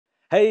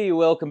Hey,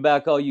 welcome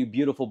back all you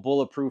beautiful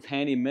bulletproof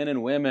handymen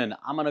and women.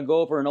 I'm going to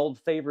go over an old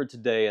favorite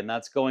today, and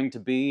that's going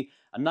to be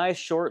a nice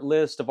short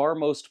list of our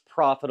most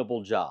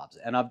profitable jobs.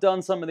 And I've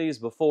done some of these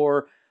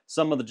before.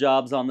 Some of the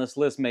jobs on this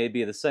list may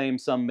be the same,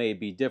 some may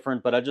be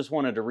different, but I just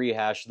wanted to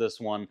rehash this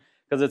one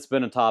because it's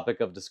been a topic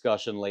of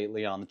discussion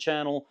lately on the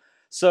channel.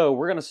 So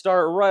we're going to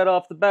start right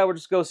off the bat. We'll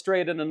just go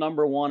straight into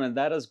number one, and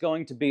that is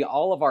going to be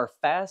all of our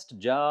fast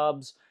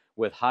jobs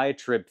with high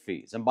trip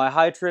fees. And by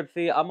high trip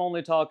fee, I'm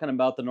only talking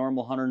about the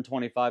normal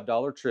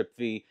 $125 trip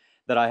fee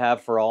that I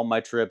have for all my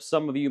trips.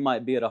 Some of you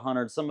might be at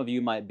 100, some of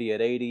you might be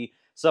at 80,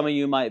 some of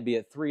you might be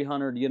at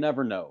 300, you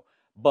never know.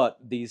 But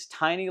these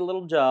tiny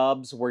little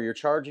jobs where you're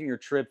charging your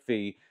trip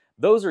fee,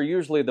 those are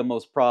usually the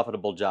most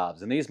profitable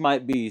jobs. And these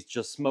might be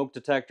just smoke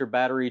detector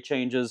battery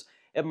changes,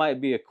 it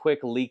might be a quick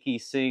leaky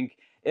sink,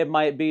 it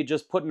might be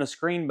just putting a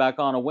screen back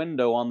on a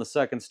window on the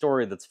second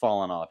story that's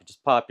fallen off. You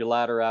just pop your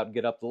ladder out,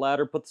 get up the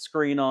ladder, put the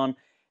screen on.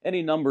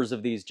 Any numbers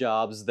of these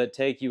jobs that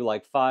take you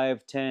like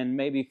 5, 10,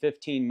 maybe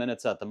 15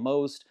 minutes at the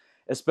most,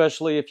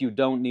 especially if you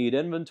don't need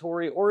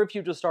inventory or if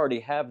you just already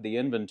have the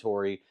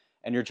inventory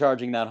and you're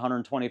charging that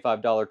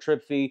 $125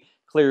 trip fee,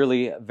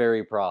 clearly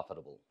very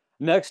profitable.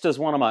 Next is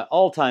one of my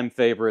all-time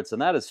favorites,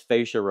 and that is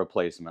fascia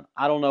replacement.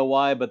 I don't know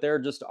why, but there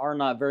just are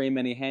not very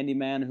many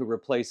handymen who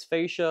replace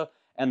fascia,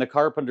 and the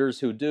carpenters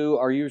who do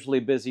are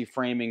usually busy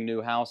framing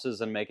new houses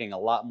and making a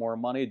lot more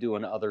money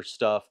doing other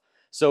stuff.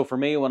 So for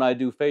me, when I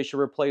do fascia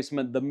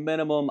replacement, the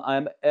minimum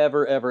I'm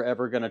ever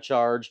going to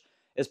charge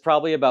is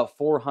probably about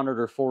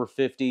 $400 or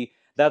 $450.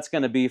 That's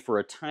going to be for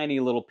a tiny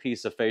little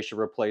piece of fascia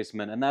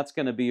replacement, and that's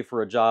going to be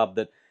for a job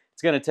that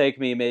it's going to take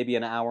me maybe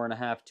an hour and a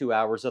half, 2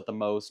 hours at the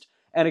most.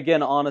 And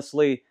again,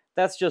 honestly,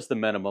 that's just the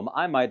minimum.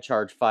 I might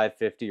charge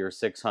 $550 or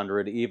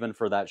 $600 even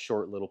for that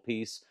short little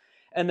piece.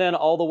 And then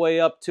all the way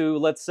up to,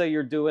 let's say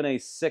you're doing a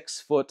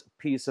 6-foot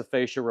piece of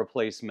fascia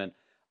replacement.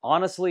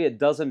 Honestly, it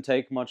doesn't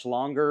take much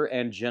longer,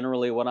 and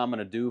generally what I'm going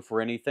to do for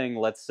anything,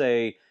 let's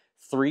say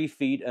 3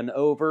 feet and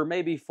over,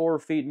 maybe 4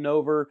 feet and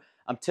over,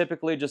 I'm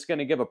typically just going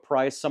to give a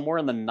price somewhere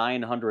in the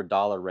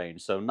 $900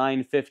 range. So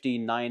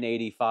 $950,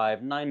 $985,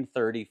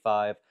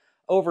 $935,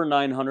 over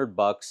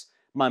 $900.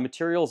 My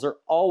materials are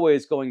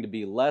always going to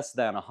be less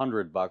than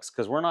 $100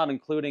 because we're not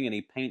including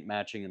any paint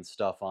matching and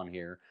stuff on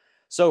here.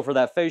 So for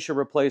that fascia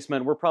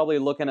replacement, we're probably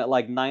looking at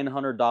like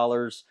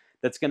 $900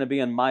 that's going to be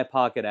in my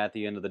pocket at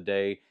the end of the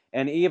day.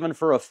 And even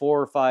for a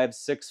 4, 5,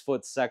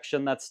 6-foot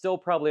section, that's still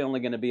probably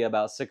only going to be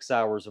about 6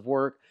 hours of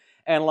work.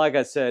 And like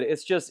I said,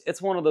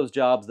 it's one of those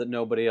jobs that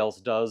nobody else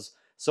does.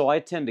 So I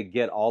tend to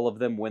get all of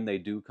them when they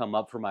do come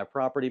up for my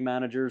property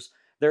managers.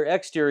 They're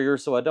exterior,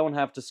 so I don't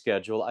have to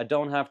schedule. I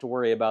don't have to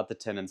worry about the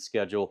tenant's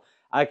schedule.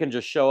 I can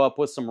just show up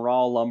with some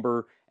raw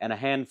lumber and a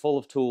handful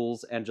of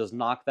tools and just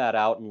knock that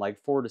out in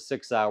like 4 to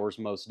 6 hours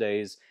most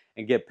days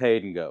and get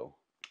paid and go.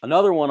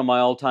 Another one of my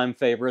all-time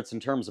favorites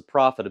in terms of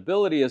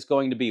profitability is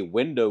going to be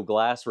window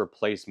glass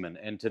replacement.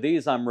 And to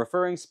these, I'm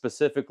referring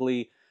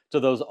specifically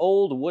to those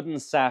old wooden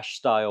sash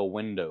style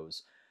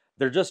windows.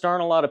 There just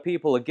aren't a lot of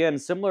people, again,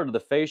 similar to the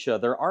fascia,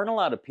 there aren't a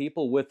lot of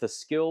people with the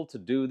skill to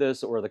do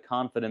this or the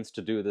confidence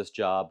to do this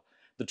job.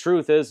 The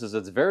truth is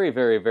it's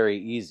very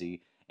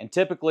easy. And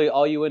typically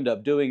all you end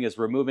up doing is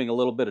removing a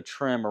little bit of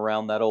trim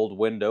around that old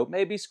window,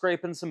 maybe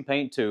scraping some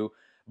paint too,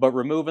 but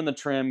removing the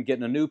trim,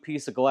 getting a new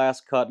piece of glass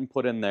cut and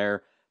put in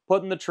there,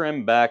 putting the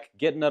trim back,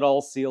 getting it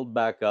all sealed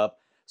back up.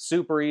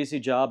 Super easy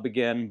job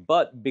again,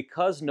 but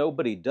because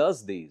nobody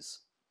does these,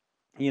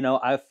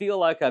 I feel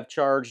like I've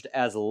charged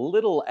as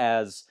little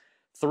as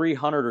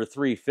 $300 or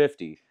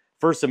 $350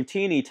 for some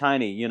teeny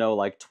tiny,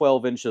 like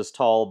 12 inches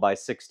tall by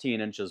 16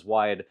 inches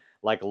wide,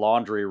 like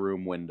laundry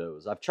room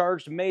windows. I've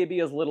charged maybe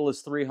as little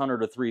as $300 or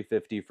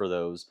 $350 for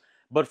those.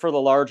 But for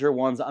the larger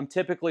ones, I'm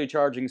typically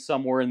charging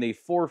somewhere in the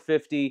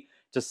 $450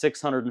 to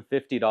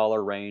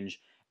 $650 range.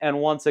 And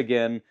once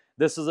again,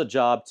 this is a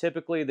job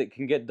typically that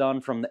can get done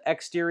from the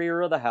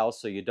exterior of the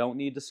house, so you don't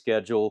need to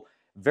schedule.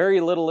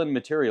 Very little in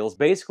materials,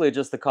 basically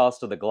just the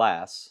cost of the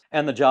glass.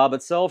 And the job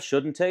itself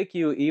shouldn't take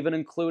you, even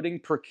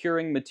including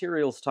procuring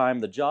materials time,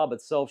 the job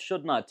itself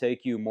should not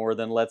take you more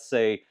than, let's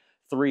say,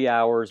 3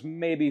 hours,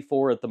 maybe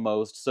 4 at the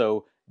most.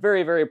 So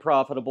very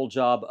profitable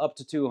job, up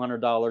to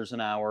 $200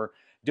 an hour,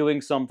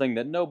 doing something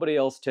that nobody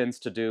else tends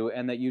to do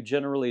and that you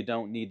generally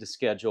don't need to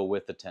schedule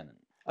with the tenant.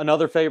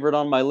 Another favorite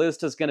on my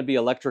list is going to be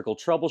electrical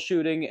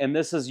troubleshooting, and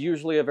this is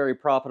usually a very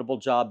profitable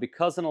job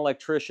because an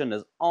electrician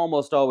is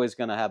almost always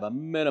going to have a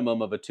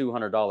minimum of a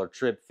 $200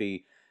 trip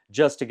fee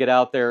just to get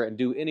out there and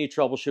do any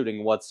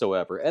troubleshooting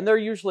whatsoever. And they're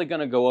usually going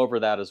to go over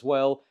that as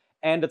well,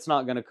 and it's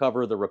not going to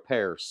cover the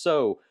repair.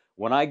 So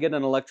when I get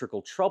an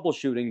electrical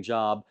troubleshooting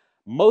job,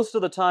 most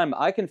of the time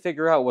I can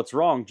figure out what's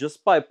wrong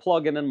just by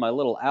plugging in my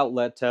little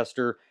outlet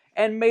tester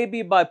and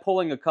maybe by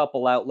pulling a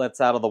couple outlets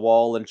out of the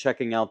wall and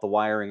checking out the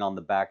wiring on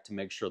the back to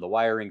make sure the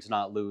wiring's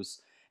not loose.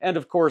 And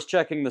of course,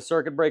 checking the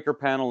circuit breaker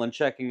panel and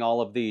checking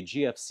all of the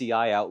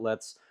GFCI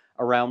outlets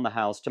around the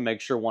house to make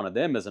sure one of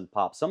them isn't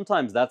popped.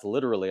 Sometimes that's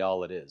literally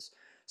all it is.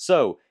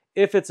 So,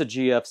 If it's a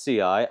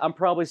GFCI, I'm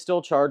probably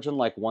still charging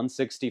like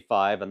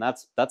 165, and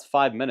that's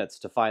 5 minutes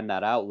to find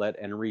that outlet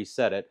and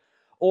reset it.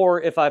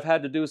 Or if I've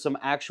had to do some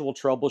actual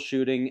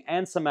troubleshooting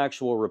and some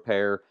actual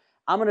repair,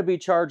 I'm going to be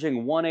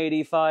charging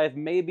 185,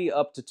 maybe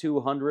up to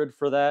 200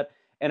 for that.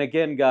 And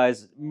again,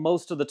 guys,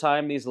 most of the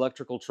time these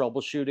electrical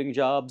troubleshooting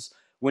jobs,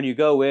 when you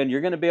go in,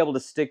 you're going to be able to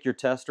stick your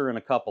tester in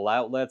a couple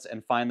outlets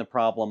and find the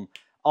problem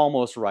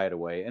almost right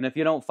away. And if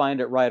you don't find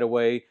it right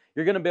away,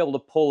 you're going to be able to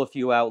pull a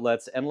few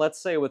outlets, and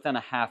let's say within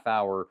a half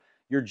hour,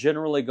 you're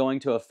generally going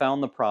to have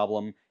found the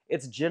problem.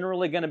 It's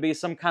generally going to be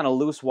some kind of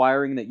loose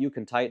wiring that you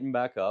can tighten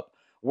back up.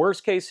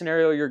 Worst case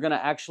scenario, you're going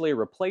to actually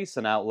replace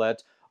an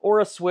outlet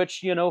or a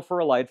switch, for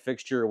a light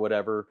fixture or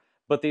whatever.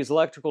 But these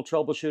electrical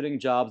troubleshooting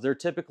jobs, they're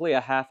typically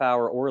a half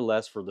hour or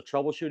less for the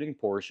troubleshooting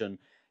portion.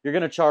 You're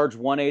going to charge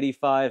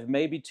 185,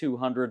 maybe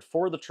 200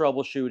 for the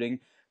troubleshooting,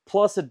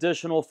 plus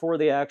additional for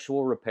the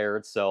actual repair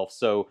itself.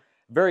 So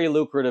very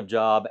lucrative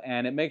job,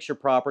 and it makes your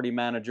property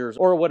managers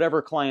or whatever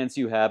clients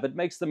you have, it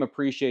makes them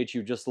appreciate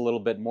you just a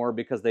little bit more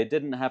because they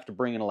didn't have to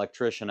bring an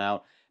electrician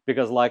out.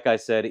 Because like I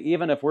said,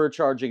 even if we're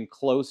charging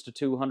close to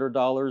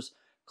 $200,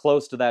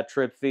 close to that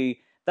trip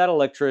fee, that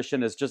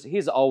electrician is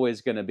he's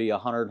always going to be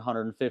 $100,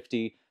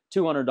 $150,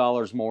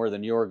 $200 more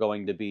than you're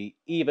going to be,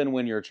 even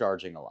when you're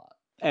charging a lot.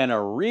 And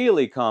a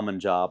really common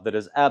job that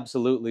is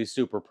absolutely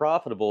super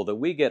profitable that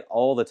we get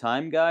all the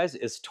time, guys,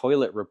 is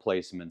toilet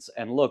replacements.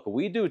 And look,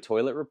 we do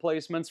toilet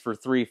replacements for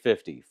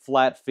 $350,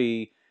 flat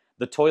fee.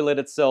 The toilet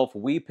itself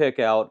we pick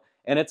out,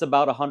 and it's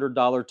about a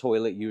 $100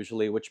 toilet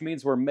usually, which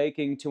means we're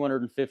making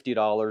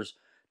 $250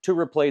 to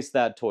replace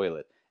that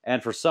toilet.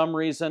 And for some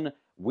reason,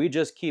 we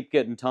just keep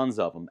getting tons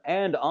of them.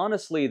 And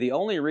honestly, the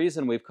only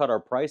reason we've cut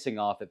our pricing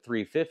off at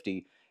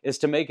 $350 is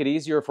to make it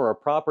easier for our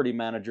property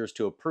managers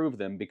to approve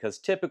them, because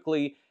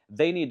typically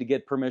they need to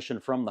get permission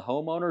from the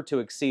homeowner to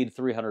exceed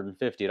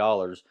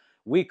 $350.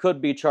 We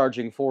could be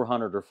charging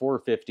 $400 or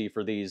 $450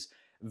 for these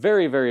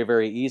very, very,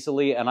 very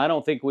easily, and I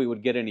don't think we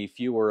would get any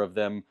fewer of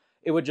them.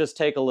 It would just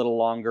take a little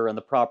longer, and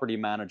the property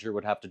manager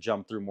would have to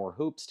jump through more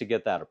hoops to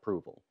get that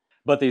approval.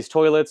 But these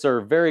toilets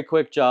are very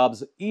quick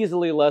jobs,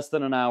 easily less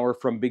than an hour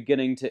from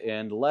beginning to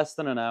end, less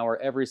than an hour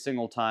every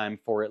single time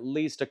for at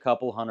least a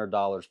couple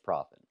 $100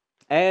 profit.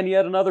 And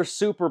yet another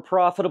super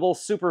profitable,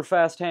 super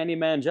fast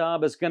handyman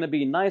job is going to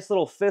be nice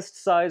little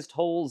fist-sized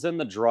holes in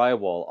the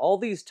drywall. All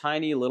these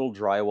tiny little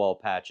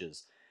drywall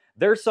patches.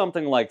 There's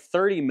something like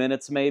 30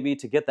 minutes maybe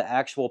to get the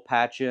actual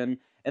patch in,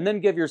 and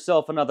then give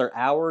yourself another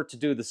hour to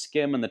do the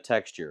skim and the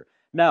texture.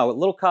 Now, a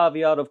little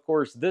caveat, of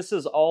course, this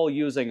is all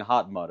using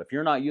hot mud. If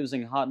you're not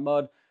using hot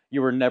mud,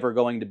 you are never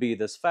going to be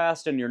this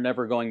fast and you're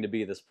never going to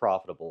be this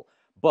profitable.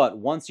 But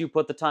once you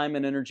put the time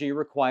and energy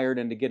required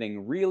into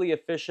getting really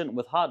efficient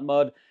with hot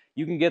mud,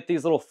 you can get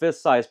these little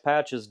fist-sized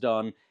patches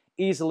done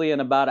easily in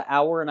about an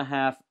hour and a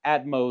half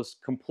at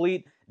most,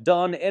 complete,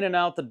 done, in and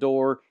out the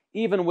door,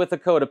 even with a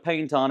coat of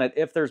paint on it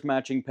if there's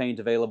matching paint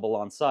available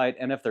on site.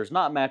 And if there's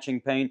not matching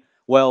paint,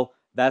 well,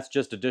 that's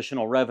just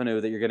additional revenue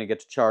that you're going to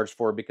get to charge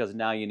for, because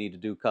now you need to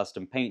do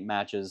custom paint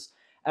matches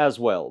as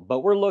well.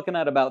 But we're looking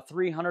at about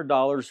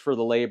 $300 for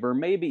the labor,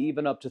 maybe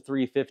even up to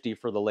 $350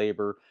 for the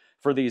labor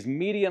for these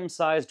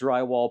medium-sized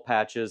drywall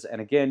patches. And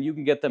again, you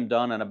can get them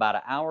done in about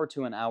an hour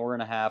to an hour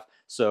and a half.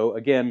 So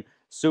again,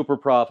 super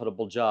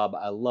profitable job.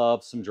 I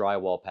love some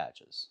drywall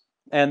patches.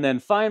 And then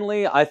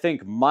finally, I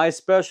think my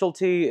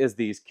specialty is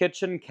these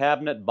kitchen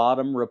cabinet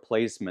bottom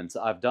replacements.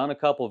 I've done a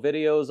couple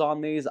videos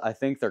on these. I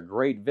think they're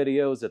great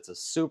videos. It's a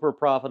super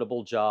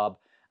profitable job.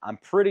 I'm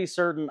pretty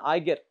certain I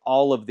get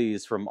all of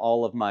these from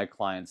all of my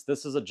clients.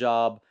 This is a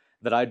job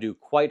that I do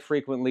quite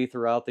frequently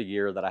throughout the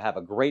year, that I have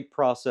a great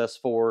process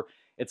for.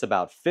 It's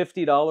about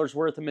 $50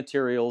 worth of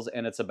materials,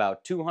 and it's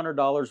about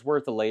 $200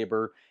 worth of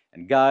labor.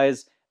 And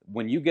guys,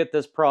 when you get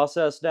this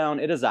process down,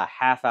 it is a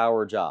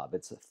half-hour job.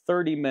 It's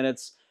 30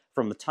 minutes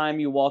from the time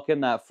you walk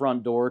in that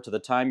front door to the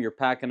time you're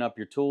packing up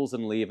your tools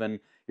and leaving.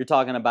 You're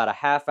talking about a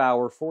half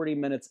hour, 40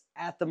 minutes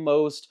at the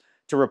most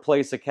to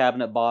replace a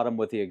cabinet bottom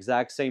with the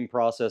exact same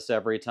process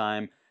every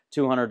time.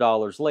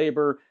 $200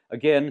 labor.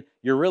 Again,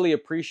 you're really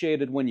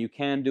appreciated when you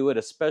can do it,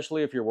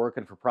 especially if you're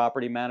working for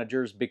property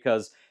managers,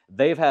 because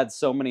they've had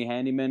so many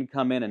handymen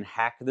come in and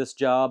hack this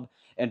job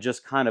and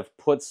just kind of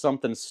put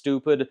something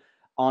stupid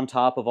on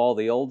top of all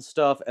the old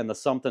stuff, and the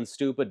something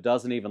stupid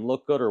doesn't even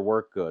look good or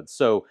work good.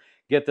 So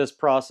get this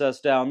process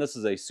down. This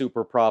is a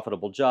super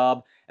profitable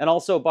job. And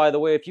also, by the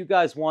way, if you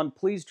guys want,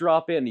 please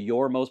drop in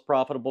your most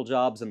profitable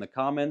jobs in the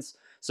comments,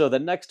 so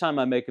that next time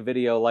I make a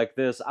video like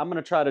this, I'm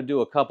going to try to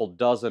do a couple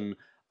dozen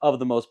of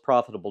the most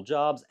profitable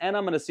jobs, and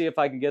I'm going to see if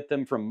I can get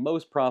them from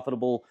most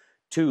profitable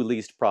to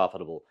least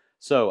profitable.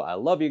 So I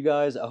love you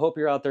guys. I hope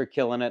you're out there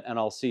killing it, and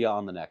I'll see you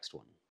on the next one.